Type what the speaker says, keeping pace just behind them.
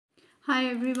Hi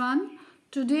everyone.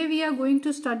 Today we are going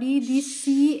to study the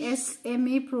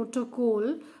CSMA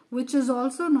protocol, which is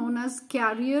also known as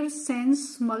Carrier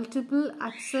Sense Multiple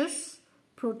Access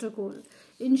Protocol.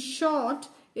 In short,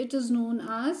 it is known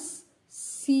as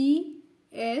CSMA.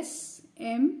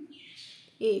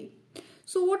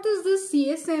 So what is this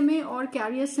CSMA or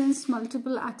Carrier Sense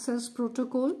Multiple Access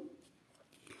Protocol?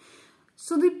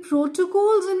 So the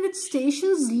protocols in which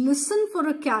stations listen for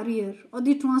a carrier or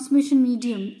the transmission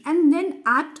medium and then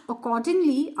act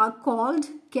accordingly are called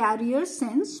carrier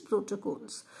sense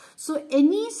protocols. So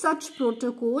any such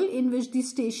protocol in which the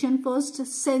station first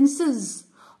senses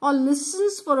or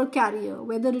listens for a carrier,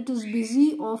 whether it is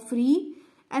busy or free,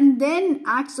 and then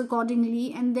acts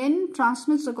accordingly and then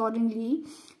transmits accordingly,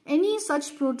 any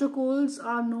such protocols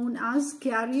are known as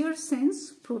carrier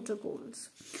sense protocols.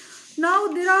 Now,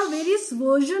 there are various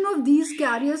versions of these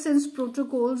carrier sense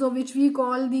protocols, or which we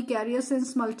call the carrier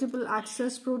sense multiple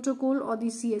access protocol or the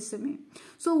CSMA.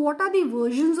 So, what are the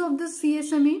versions of the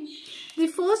CSMA? The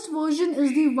first version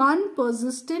is the one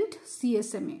persistent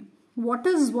CSMA. What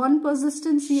is one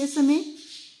persistent CSMA?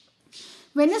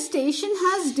 When a station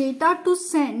has data to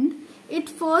send, it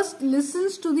first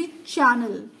listens to the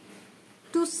channel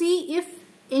to see if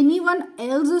anyone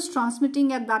else is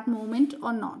transmitting at that moment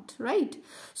or not, right?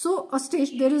 So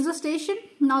there is a station.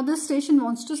 Now this station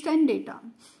wants to send data.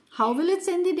 How will it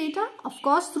send the data? Of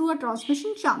course, through a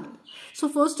transmission channel. So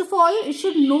first of all, it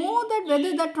should know that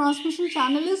whether that transmission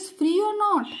channel is free or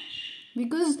not,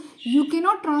 because you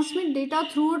cannot transmit data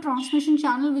through a transmission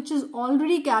channel which is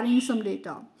already carrying some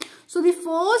data. So the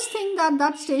first thing that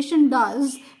that station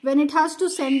does when it has to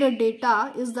send the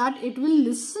data is that it will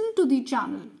listen to the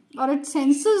channel, or it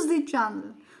senses the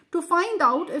channel to find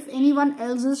out if anyone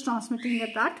else is transmitting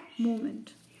at that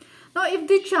moment. Now, if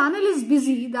the channel is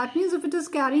busy, that means if it is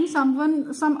carrying some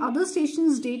other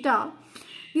station's data,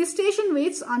 the station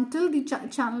waits until the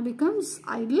channel becomes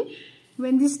idle.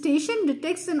 When the station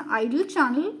detects an idle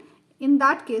channel, in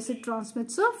that case it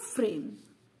transmits a frame.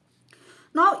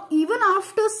 Now, even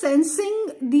after sensing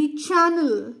the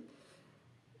channel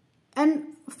and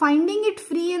finding it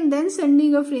free and then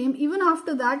sending a frame, even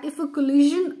after that, if a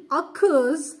collision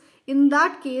occurs, in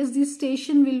that case the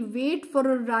station will wait for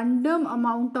a random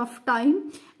amount of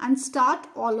time and start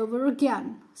all over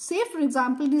again. Say for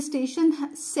example, the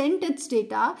station sent its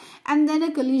data and then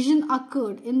a collision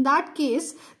occurred. In that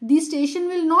case, the station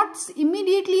will not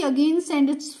immediately again send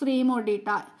its frame or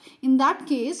data. In that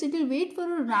case, it will wait for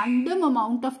a random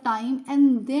amount of time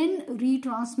and then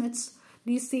retransmits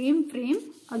the same frame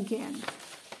again.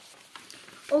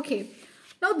 Okay,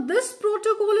 now this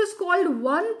protocol is called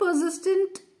one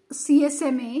persistent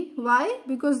CSMA. Why?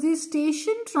 Because the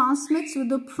station transmits with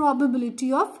the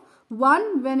probability of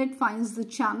 1 when it finds the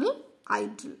channel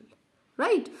idle,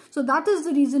 right? So that is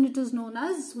the reason it is known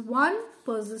as one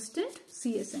persistent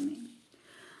CSMA.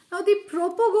 Now the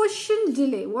propagation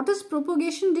delay. What is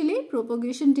propagation delay?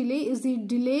 Propagation delay is the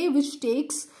delay which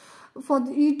takes for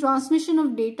the transmission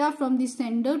of data from the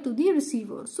sender to the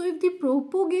receiver. So if the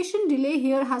propagation delay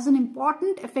here has an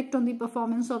important effect on the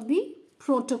performance of the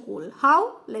protocol.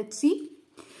 How? Let's see.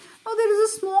 Now there is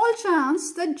a small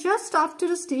chance that just after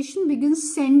a station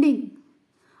begins sending,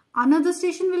 another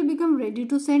station will become ready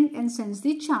to send and sends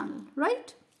the channel,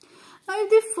 right? Now if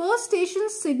the first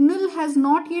station's signal has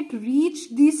not yet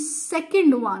reached the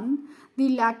second one, the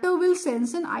latter will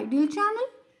sense an ideal channel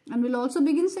and will also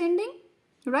begin sending,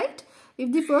 right?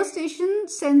 If the first station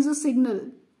sends a signal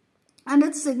and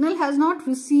its signal has not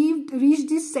reached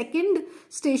the second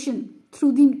station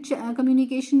through the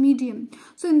communication medium,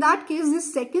 so in that case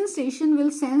this second station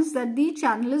will sense that the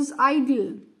channel is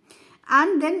idle,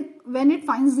 and then when it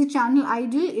finds the channel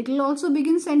idle, it will also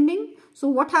begin sending. So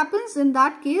what happens in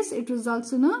that case? It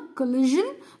results in a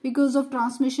collision because of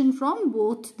transmission from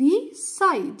both the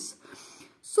sides.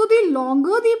 So the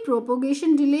longer the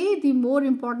propagation delay, the more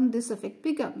important this effect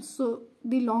becomes. So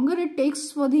the longer it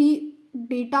takes for the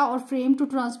data or frame to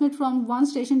transmit from one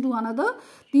station to another,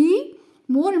 the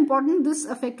more important this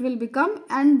effect will become,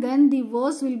 and then the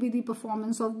worse will be the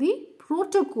performance of the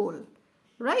protocol,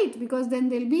 right? Because then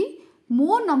there will be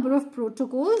more number of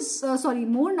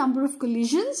more number of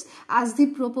collisions as the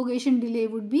propagation delay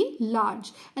would be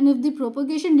large. And if the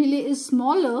propagation delay is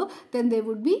smaller, then there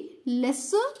would be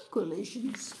lesser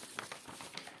collisions.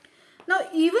 Now,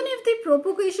 even if the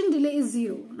propagation delay is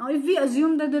 0, now if we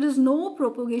assume that there is no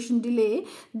propagation delay,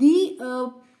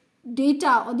 the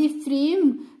data or the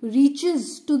frame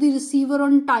reaches to the receiver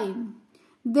on time,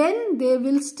 then there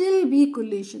will still be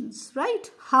collisions,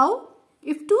 right? How?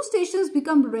 If two stations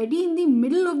become ready in the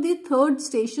middle of the third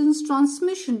station's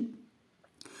transmission,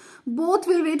 both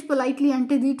will wait politely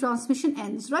until the transmission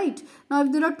ends, right? Now,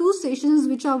 if there are two stations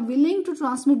which are willing to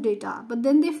transmit data, but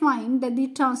then they find that the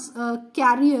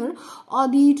carrier or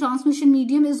the transmission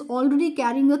medium is already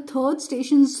carrying a third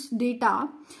station's data,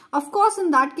 of course,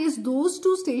 in that case, those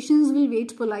two stations will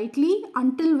wait politely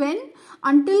until when?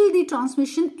 Until the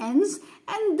transmission ends,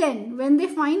 and then when they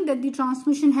find that the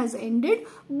transmission has ended,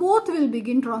 both will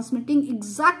begin transmitting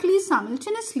exactly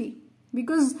simultaneously,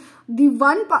 because the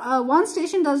one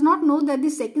station does not know that the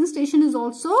second station is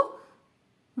also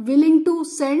willing to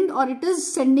send, or it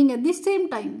is sending at the same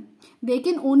time. They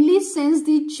can only sense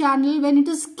the channel when it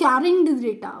is carrying the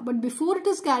data, but before it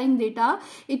is carrying data,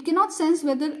 it cannot sense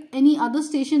whether any other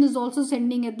station is also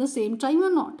sending at the same time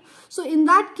or not. So in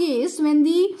that case, when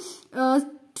the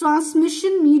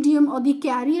transmission medium or the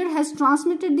carrier has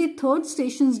transmitted the third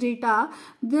station's data,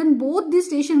 then both the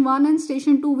station 1 and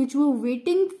station 2, which were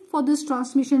waiting for this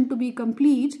transmission to be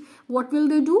complete, what will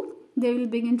they do? They will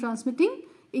begin transmitting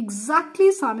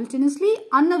exactly simultaneously,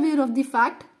 unaware of the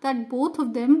fact that both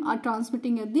of them are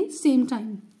transmitting at the same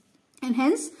time, and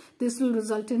hence this will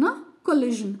result in a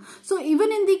collision. So even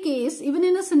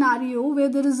in a scenario where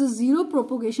there is a zero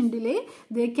propagation delay,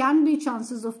 there can be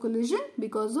chances of collision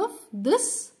because of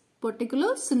this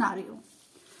particular scenario.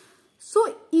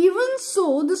 So even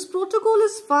so, this protocol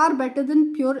is far better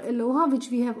than pure Aloha, which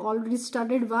we have already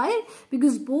studied. Why?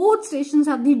 Because both stations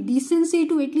have the decency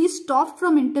to at least stop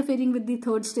from interfering with the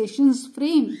third station's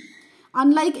frame.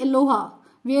 Unlike Aloha,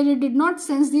 where it did not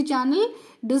sense the channel,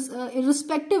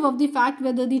 irrespective of the fact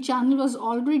whether the channel was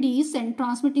already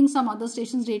transmitting some other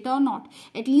station's data or not.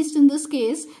 At least in this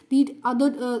case, the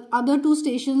other two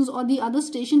stations or the other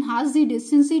station has the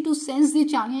decency to sense the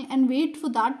channel and wait for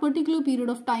that particular period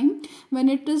of time when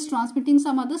it is transmitting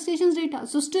some other station's data.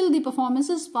 So still the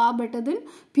performance is far better than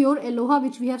pure Aloha,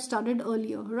 which we have studied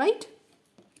earlier, right?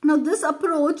 Now this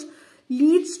approach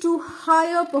leads to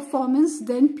higher performance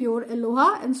than pure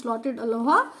Aloha and slotted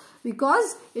Aloha,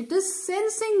 because it is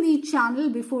sensing the channel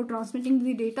before transmitting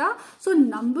the data. So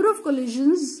number of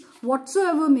collisions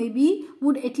whatsoever may be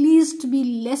would at least be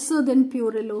lesser than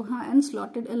pure Aloha and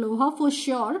slotted Aloha for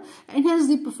sure, and hence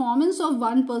the performance of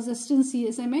one persistent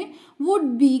CSMA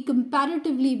would be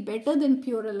comparatively better than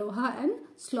pure Aloha and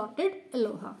slotted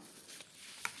Aloha.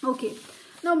 Okay,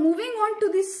 now moving on to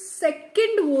the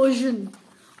second version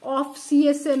of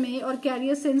CSMA or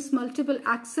carrier sense multiple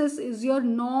access is your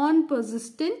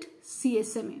non-persistent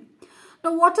CSMA.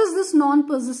 Now what is this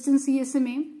non-persistent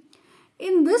CSMA?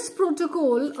 In this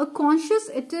protocol, a conscious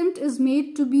attempt is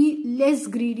made to be less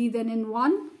greedy than in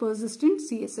one persistent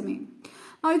CSMA.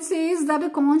 Now it says that a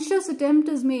conscious attempt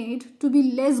is made to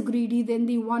be less greedy than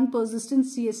the one persistent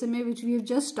CSMA which we have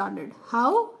just studied.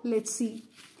 How? Let's see.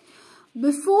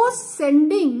 Before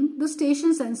sending, the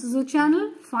station senses a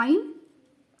channel, fine.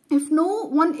 If no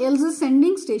one else is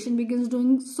sending, station begins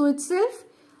doing so itself.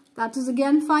 That is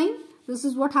again fine. This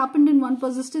is what happened in one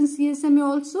persistent CSMA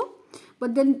also.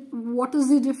 But then what is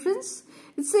the difference?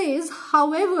 It says,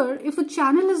 however, if a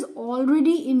channel is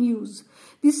already in use,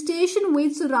 the station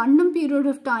waits a random period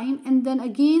of time and then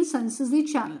again senses the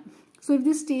channel. So if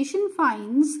the station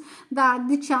finds that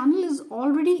the channel is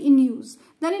already in use,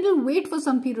 then it will wait for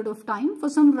some period of time, for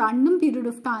some random period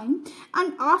of time,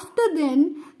 and after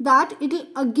then that it will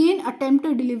again attempt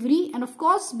a delivery, and of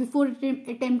course before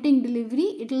attempting delivery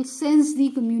it will sense the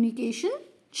communication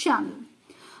channel.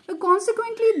 Now,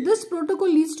 consequently, this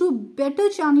protocol leads to better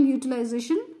channel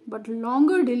utilization but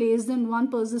longer delays than one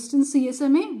persistent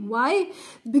CSMA. Why?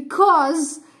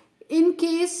 Because in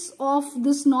case of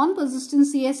this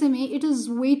non-persistent CSMA, it is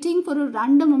waiting for a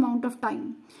random amount of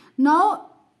time. Now,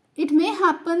 it may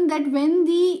happen that when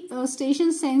the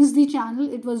station sends the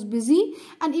channel, it was busy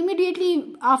and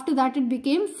immediately after that it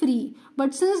became free.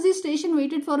 But since the station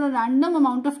waited for a random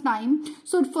amount of time,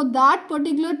 so for that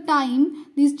particular time,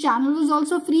 this channel was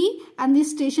also free and the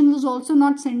station was also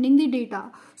not sending the data.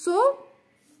 So,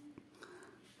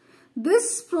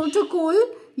 this protocol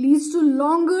leads to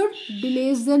longer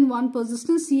delays than one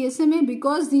persistent CSMA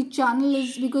because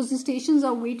the stations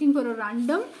are waiting for a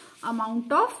random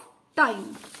amount of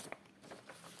time.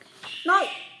 Now,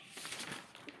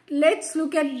 let's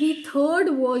look at the third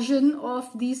version of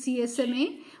the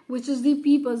CSMA, which is the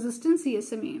P-persistent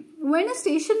CSMA. When a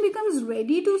station becomes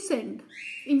ready to send,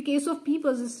 in case of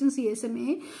P-persistent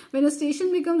CSMA, when a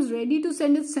station becomes ready to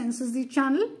send, it senses the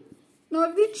channel. Now,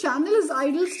 if the channel is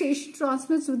idle, station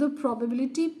transmits with a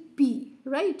probability P,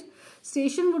 right?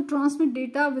 Station would transmit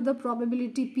data with a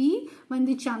probability P when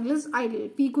the channel is idle.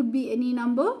 P could be any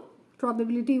number,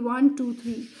 probability 1, 2,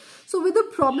 3. So with the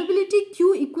probability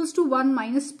Q equals to 1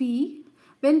 minus P,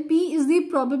 When P is the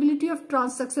probability of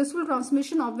successful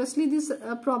transmission, obviously this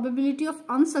probability of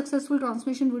unsuccessful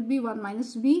transmission would be 1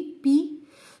 minus P.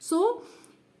 So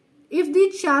if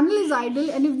the channel is idle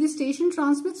and if the station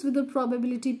transmits with the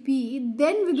probability P,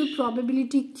 then with the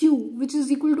probability Q, which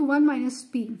is equal to 1 minus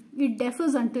P, it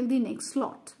deafers until the next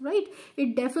slot, right?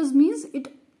 It deafers means it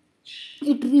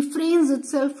refrains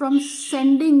itself from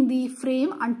sending the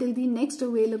frame until the next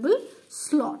available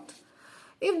slot.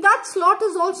 If that slot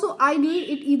is also idle,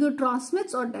 it either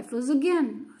transmits or deafers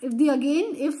again.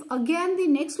 If again the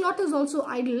next slot is also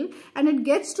idle and it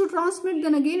gets to transmit,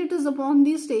 then again it is upon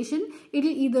the station. It will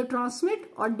either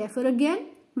transmit or defer again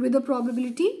with the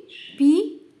probability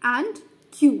P and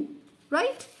Q,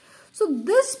 right? So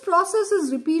this process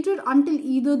is repeated until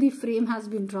either the frame has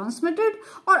been transmitted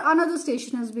or another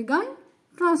station has begun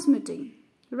transmitting,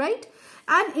 right?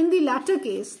 And in the latter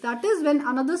case, that is when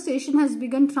another station has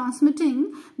begun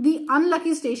transmitting, the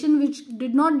unlucky station which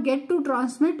did not get to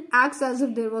transmit acts as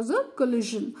if there was a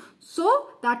collision. So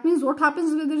that means what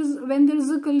happens when there is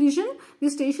a collision? The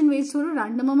station waits for a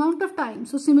random amount of time.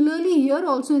 So similarly here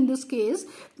also in this case,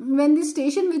 when the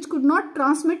station which could not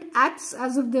transmit acts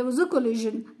as if there was a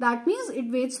collision, that means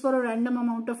it waits for a random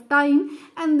amount of time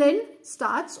and then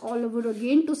starts all over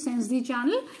again to sense the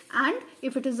channel, and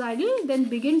if it is idle then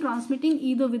begin transmitting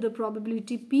either with the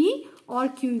probability P or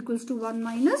Q equals to 1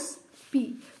 minus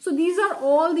P. So these are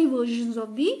all the versions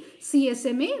of the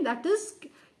CSMA, that is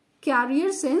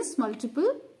carrier sense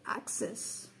multiple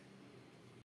access.